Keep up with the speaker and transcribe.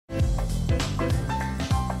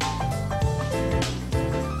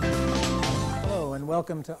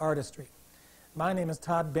welcome to Artistry. My name is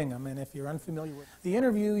Todd Bingham, and if you're unfamiliar with the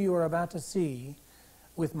interview you are about to see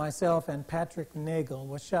with myself and Patrick Nagel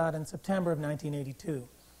was shot in September of 1982,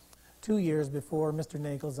 2 years before Mr.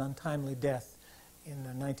 Nagel's untimely death in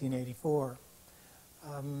 1984.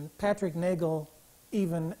 Patrick Nagel,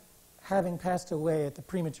 even having passed away at the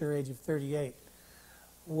premature age of 38,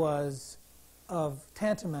 was of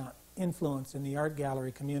tantamount influence in the art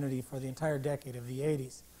gallery community for the entire decade of the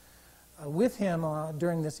 80s. With him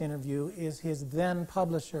during this interview is his then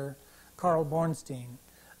publisher, Carl Bornstein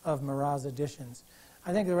of Miraz Editions.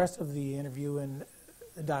 I think the rest of the interview and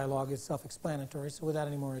the dialogue is self-explanatory, so without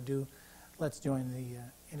any more ado, let's join the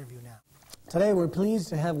interview now. Today we're pleased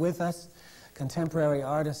to have with us contemporary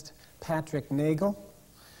artist Patrick Nagel,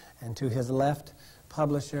 and to his left,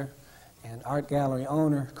 publisher and art gallery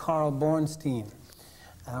owner Carl Bornstein.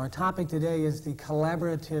 Our topic today is the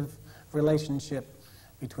collaborative relationship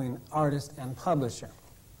between artist and publisher.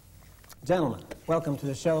 Gentlemen, welcome to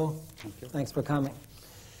the show. Thank you. Thanks for coming.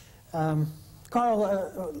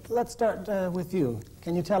 Carl, let's start with you.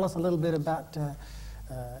 Can you tell us a little bit about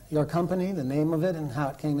your company, the name of it, and how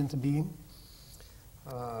it came into being?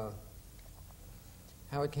 How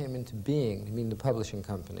it came into being, you mean the publishing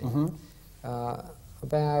company? Mm-hmm.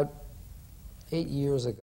 About 8 years ago,